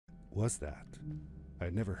was that? I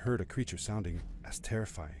had never heard a creature sounding as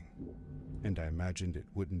terrifying, and I imagined it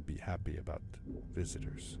wouldn't be happy about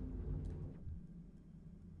visitors.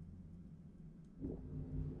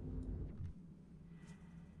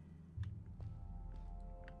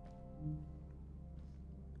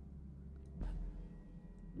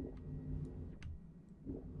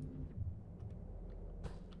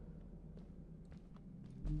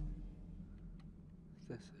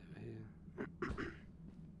 What's this over here?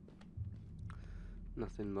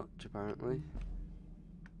 Nothing much, apparently.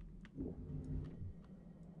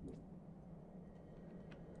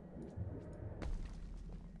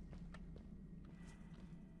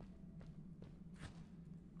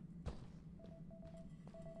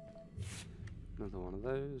 Another one of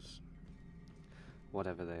those.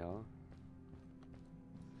 Whatever they are.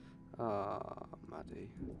 Ah, Maddie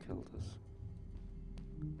killed us.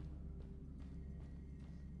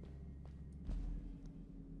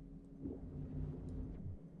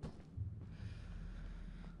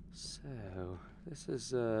 So, this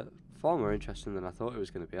is far more interesting than I thought it was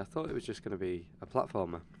going to be. I thought it was just going to be a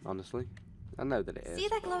platformer, honestly. I know that it is. See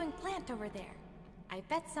that glowing plant over there? I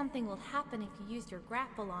bet something will happen if you use your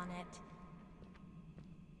grapple on it.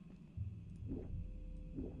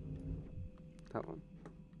 That one?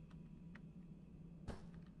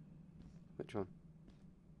 Which one?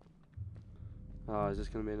 Oh, is this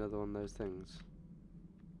going to be another one of those things?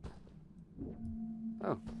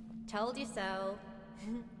 Oh. Told you so.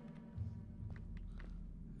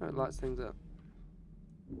 Oh, it lights things up.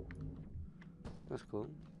 That's cool.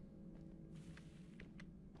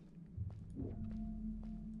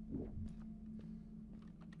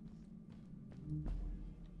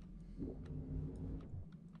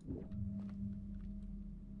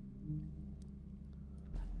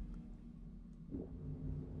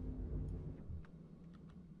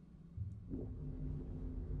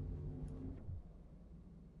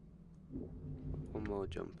 One more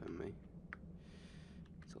jump in me.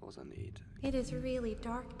 That's all I need. It is really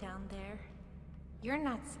dark down there. You're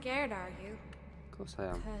not scared, are you? Of course I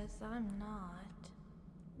am. 'Cause I'm not.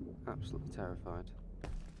 Absolutely terrified.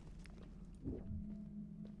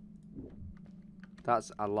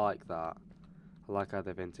 I like that. I like how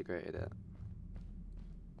they've integrated it.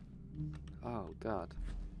 Oh god.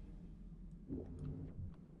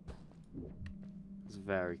 It's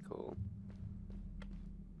very cool.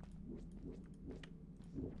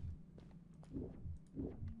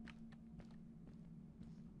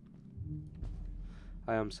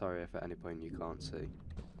 I am sorry if at any point you can't see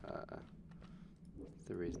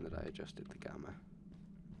the reason that I adjusted the gamma.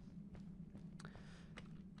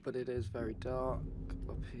 But it is very dark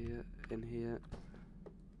up here, in here.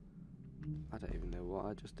 I don't even know what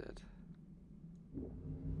I just did.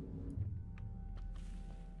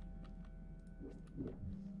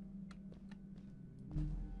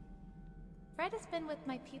 Fred has been with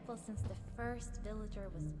my people since the first villager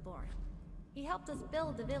was born. He helped us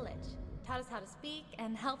build the village, taught us how to speak,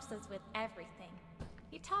 and helps us with everything.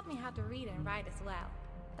 He taught me how to read and write as well.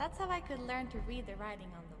 That's how I could learn to read the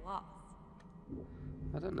writing on the walls.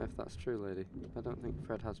 I don't know if that's true, lady. I don't think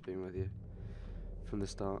Fred has been with you from the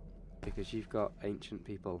start, because you've got ancient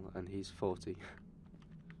people and he's 40.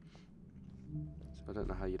 So I don't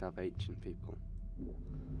know how you'd have ancient people.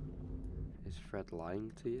 Is Fred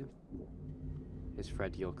lying to you? Is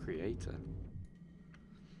Fred your creator?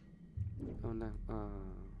 Oh no.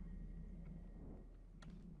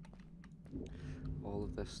 All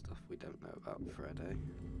of this stuff we don't know about Fred, eh?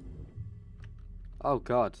 Oh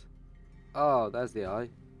god. Oh, there's the eye.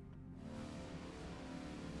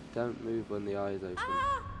 Don't move when the eye is open.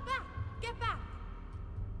 Ah! Back! Get back!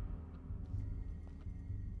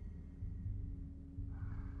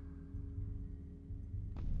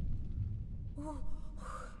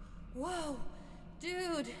 Whoa!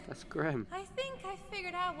 Dude! That's grim. I think I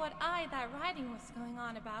figured out what eye that writing was going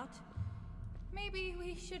on about. Maybe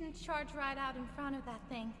we shouldn't charge right out in front of that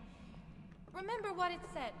thing. Remember what it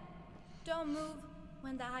said. Don't move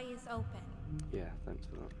when the eye is open. Yeah, thanks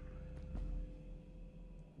for that.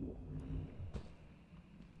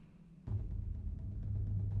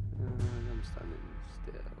 I'm standing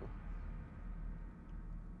still.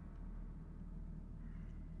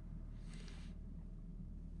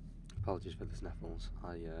 Apologies for the sniffles.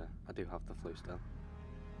 I do have the flu still.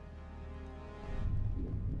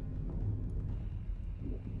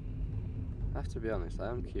 I have to be honest, I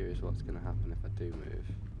am curious what's going to happen if I do move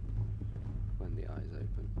when the eye's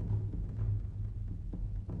open.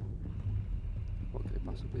 What could it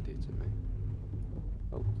possibly do to me?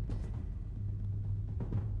 Oh.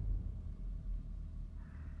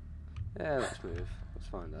 Yeah, let's move. Let's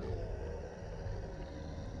find out.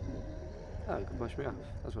 Oh, it can push me off.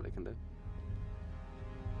 That's what it can do.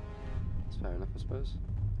 That's fair enough, I suppose.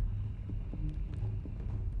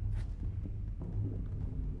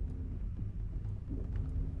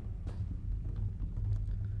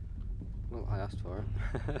 Well, I asked for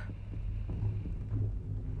it.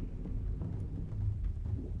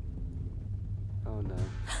 Oh no.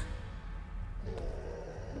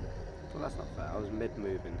 Well, that's not fair. I was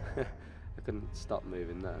mid-moving. I couldn't stop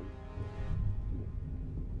moving then.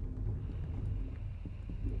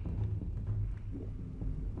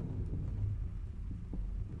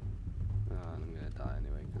 Oh, and I'm gonna die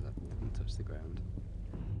anyway because I didn't touch the ground.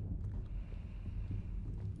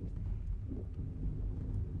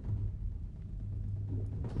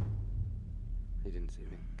 He didn't see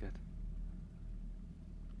me. Good.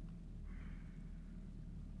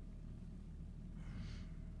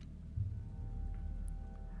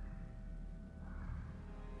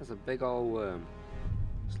 There's a big old worm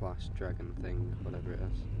slash dragon thing, whatever it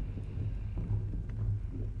is.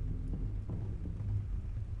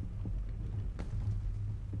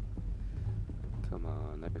 Come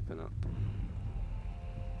on, open up.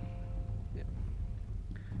 Yep.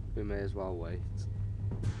 We may as well wait.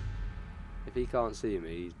 If he can't see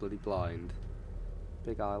me, he's bloody blind.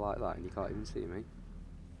 Big eye like that and you can't even see me.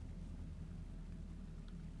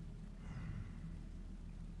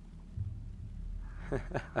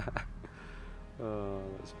 Oh,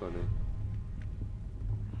 that's funny.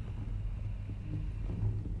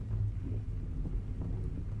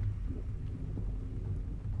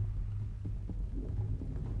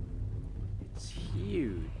 It's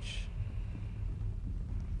huge.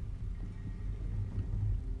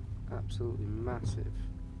 Absolutely massive.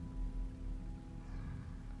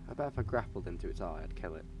 I bet if I grappled into its eye, I'd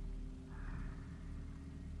kill it.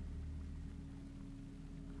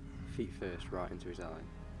 Feet first, right into his eye.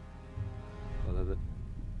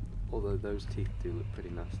 Although those teeth do look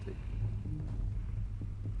pretty nasty.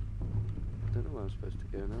 I don't know where I'm supposed to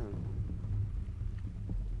go now.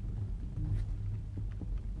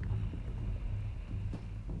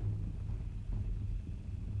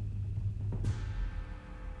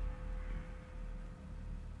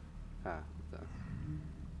 Ah, there.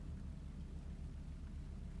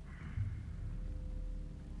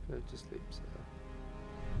 Go to sleep, sir.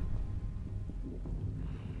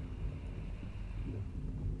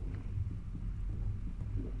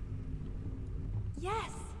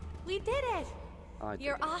 Yes, we did it!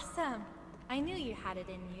 You're did it. awesome. I knew you had it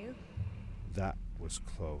in you. That was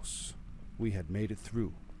close. We had made it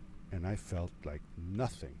through, and I felt like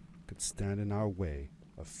nothing could stand in our way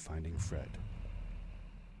of finding Fred.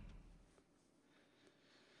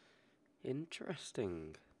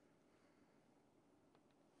 Interesting.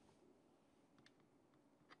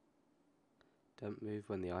 Don't move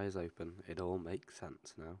when the eye is open. It all makes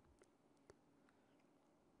sense now.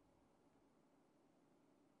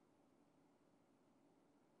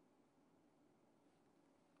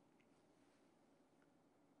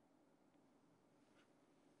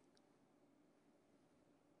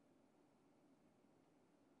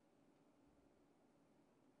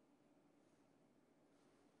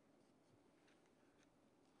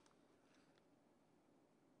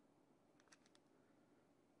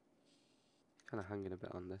 Kind of hanging a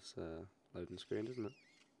bit on this loading screen, isn't it?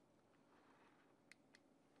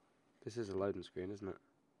 This is a loading screen, isn't it?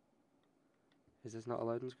 Is this not a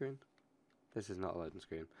loading screen? This is not a loading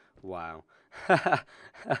screen. Wow. I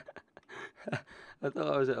thought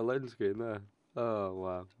I was at a loading screen there. Oh,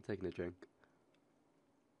 wow. I'm taking a drink.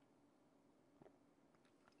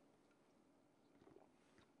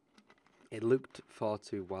 It looked far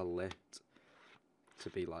too well lit to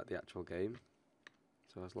be like the actual game.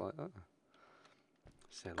 So I was like, oh.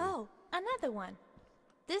 Silly. Oh, another one.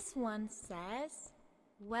 This one says,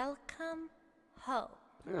 "Welcome home."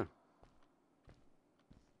 Yeah.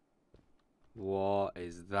 What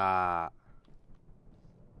is that?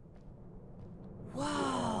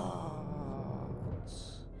 Whoa!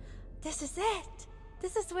 This is it!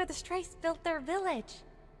 This is where the Strays built their village.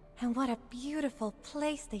 And what a beautiful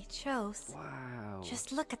place they chose. Wow.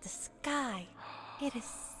 Just look at the sky. It is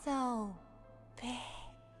so big.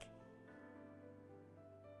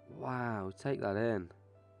 Wow, take that in.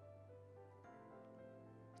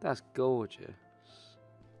 That's gorgeous.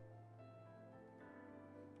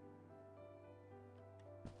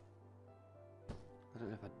 I don't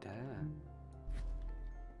know if I dare.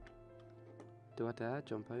 Do I dare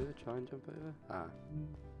jump over? Try and jump over? Ah.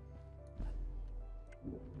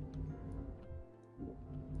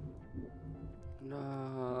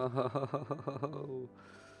 No.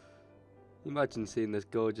 Imagine seeing this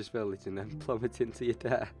gorgeous village and then plummeting to your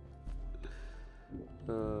death.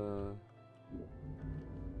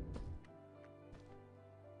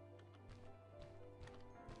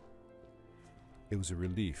 It was a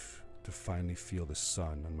relief to finally feel the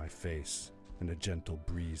sun on my face and a gentle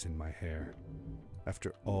breeze in my hair.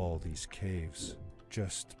 After all these caves,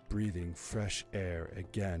 just breathing fresh air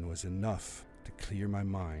again was enough to clear my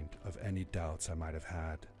mind of any doubts I might have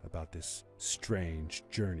had about this strange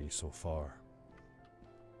journey so far.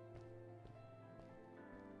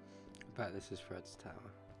 I bet this is Fred's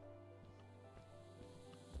tower.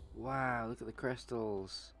 Wow, look at the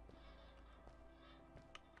crystals.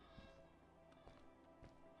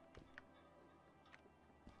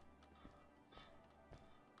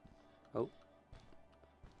 Oh.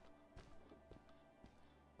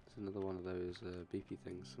 There's another one of those beepy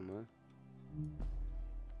things somewhere.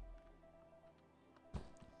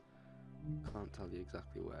 Can't tell you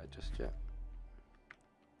exactly where just yet.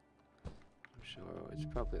 I'm sure it's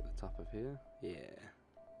probably at the top of here. Yeah.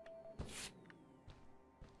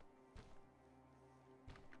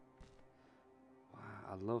 Wow,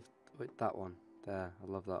 I love that one there.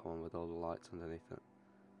 I love that one with all the lights underneath it.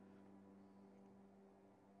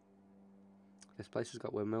 This place has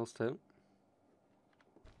got windmills too.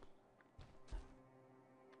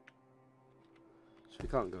 So we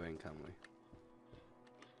can't go in, can we?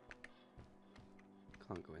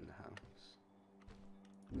 Can't go in the house.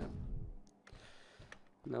 No.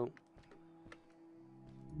 No.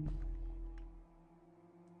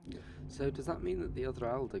 So does that mean that the other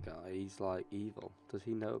elder guy, he's like evil? Does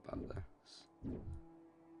he know about this?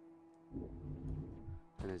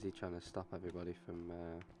 And is he trying to stop everybody from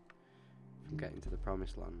getting to the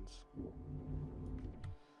promised lands?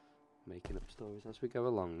 Making up stories as we go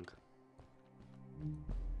along.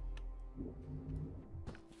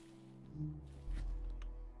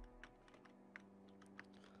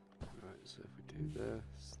 Right, so if we do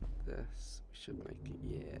this, we should make it,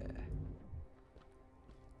 yeah.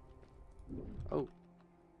 Oh,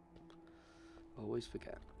 always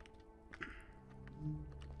forget.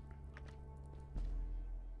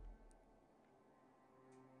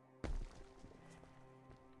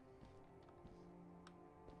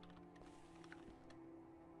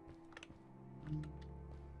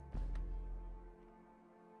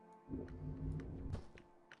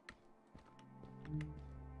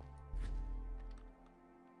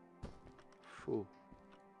 Phew.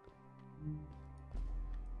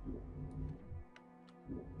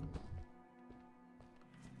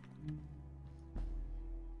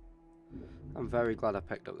 I'm very glad I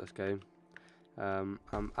picked up this game.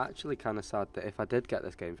 I'm actually kind of sad that if I did get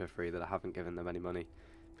this game for free that I haven't given them any money,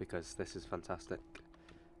 because this is fantastic.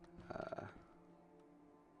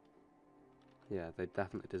 Yeah, they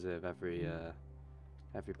definitely deserve every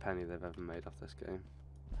penny they've ever made off this game.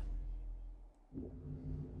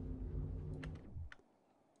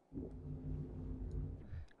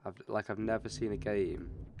 I've never seen a game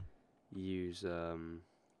use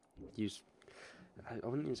I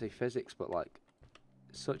wouldn't even say physics, but like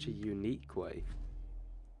such a unique way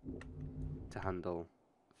to handle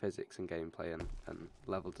physics and gameplay and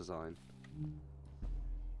level design.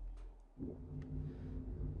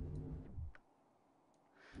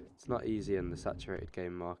 It's not easy in the saturated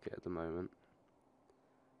game market at the moment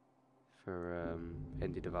for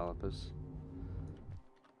indie developers.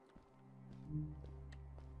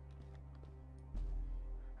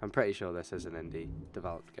 I'm pretty sure this is an indie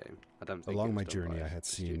developed game. I don't think Along my journey I had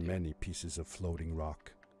seen many pieces of floating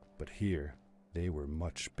rock, but here they were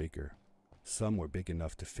much bigger. Some were big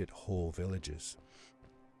enough to fit whole villages.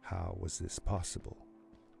 How was this possible?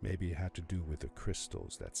 Maybe it had to do with the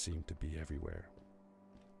crystals that seemed to be everywhere.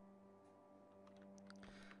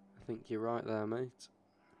 I think you're right there, mate.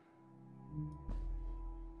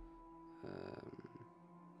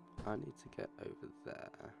 I need to get over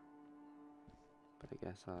there. But I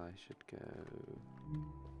guess I should go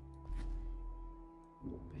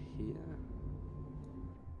here,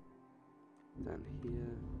 then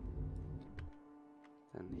here,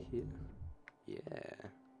 then here. Yeah.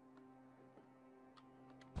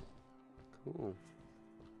 Cool.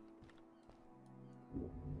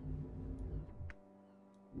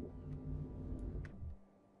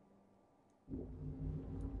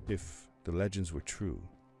 If the legends were true,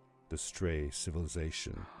 the stray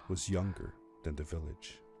civilization was younger than the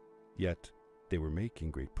village. Yet they were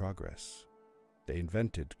making great progress. They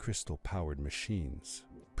invented crystal-powered machines,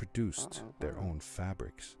 produced their own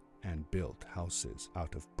fabrics, and built houses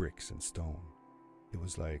out of bricks and stone. It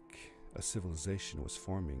was like a civilization was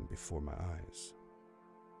forming before my eyes.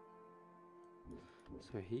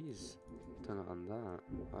 So he's done it on that.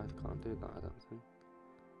 I can't do that, I don't think.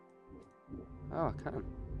 Oh, I can.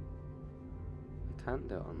 I can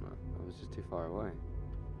do it on that. I was just too far away.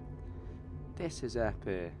 This is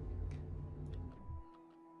epic.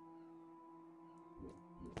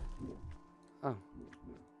 Oh.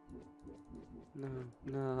 No,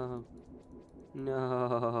 no,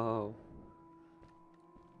 no.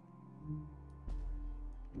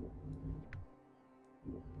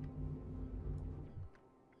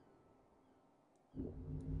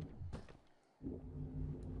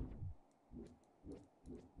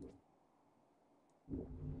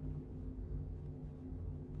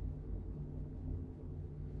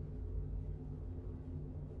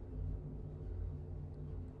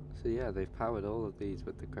 So yeah, they've powered all of these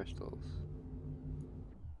with the crystals.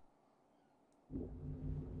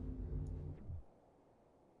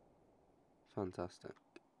 Fantastic.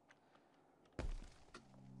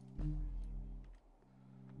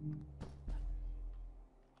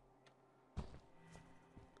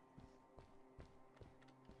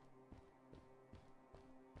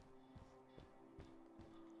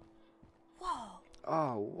 Whoa!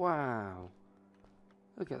 Oh, wow.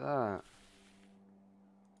 Look at that.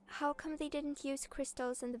 How come they didn't use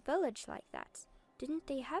crystals in the village like that? Didn't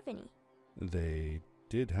they have any? They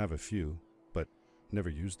did have a few, but never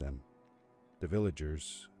used them. The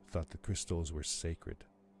villagers thought the crystals were sacred,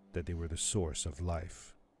 that they were the source of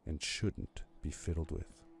life and shouldn't be fiddled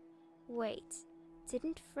with. Wait,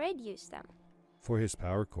 didn't Fred use them? For his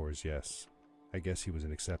power cores, yes. I guess he was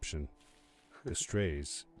an exception. The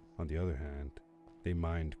strays, on the other hand, they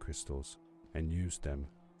mined crystals and used them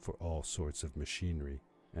for all sorts of machinery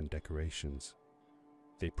and decorations.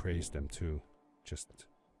 They praised them too, just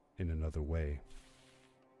in another way.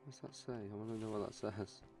 What's that say? I want to know what that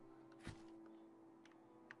says.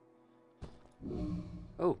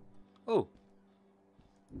 Oh! Oh!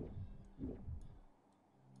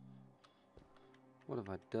 What have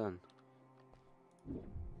I done?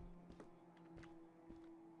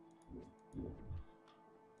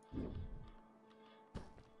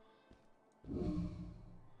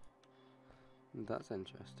 That's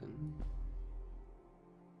interesting.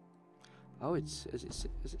 Oh, is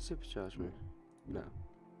it supercharged me? No.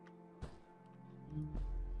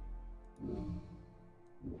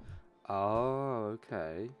 Oh,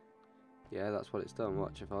 okay. Yeah, that's what it's done.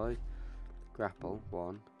 Watch, if I grapple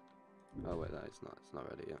one. Oh wait, that it's not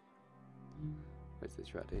ready yet. Wait till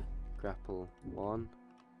it's ready. Grapple one.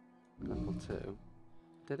 Grapple two.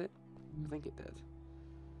 Did it? I think it did.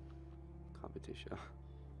 Can't be too sure.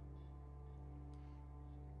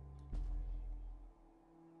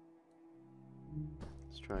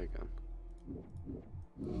 Let's try again.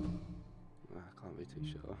 I can't be too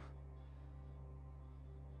sure.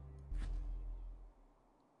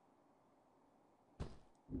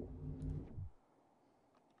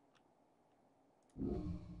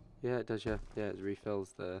 Yeah, it does, yeah. Yeah, it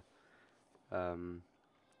refills the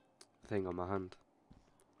thing on my hand.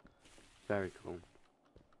 Very cool.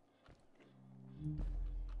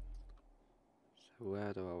 So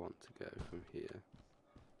where do I want to go from here?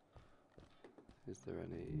 Is there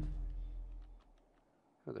any...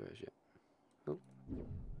 Oh, there is, yeah. Oh.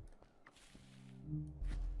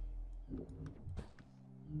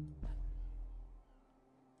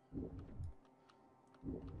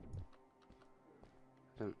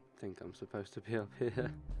 I don't think I'm supposed to be up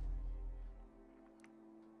here.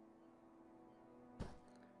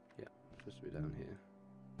 Yeah, I'm supposed to be down here.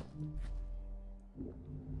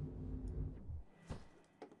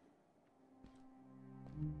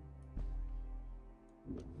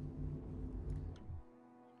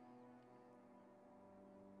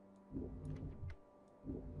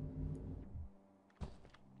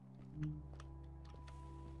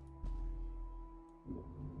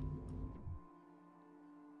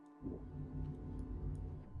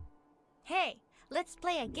 Hey, let's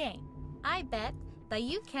play a game. I bet that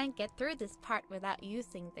you can't get through this part without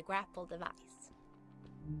using the grapple device.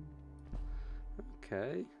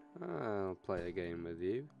 Okay, I'll play a game with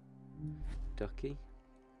you, Ducky.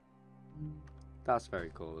 That's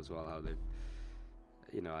very cool as well, how they've,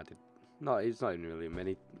 you know, added, it's not even really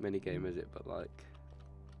a mini game, is it, but like,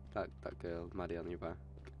 that girl, Maddie on your back.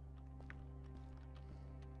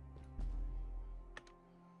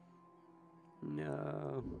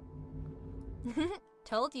 No.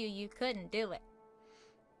 Told you you couldn't do it.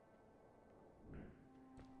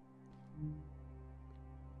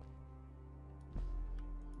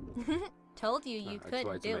 Told you you I just couldn't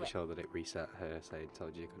wanted to do make it. sure that it reset her saying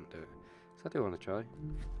told you couldn't do it. So I do want to try.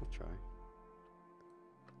 I'll try.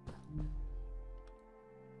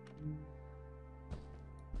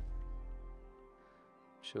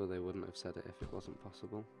 Sure they wouldn't have said it if it wasn't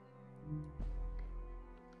possible.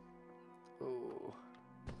 Oh.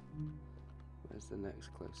 Where's the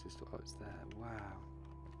next closest? Oh, it's there. Wow.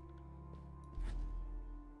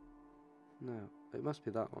 No, it must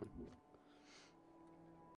be that one.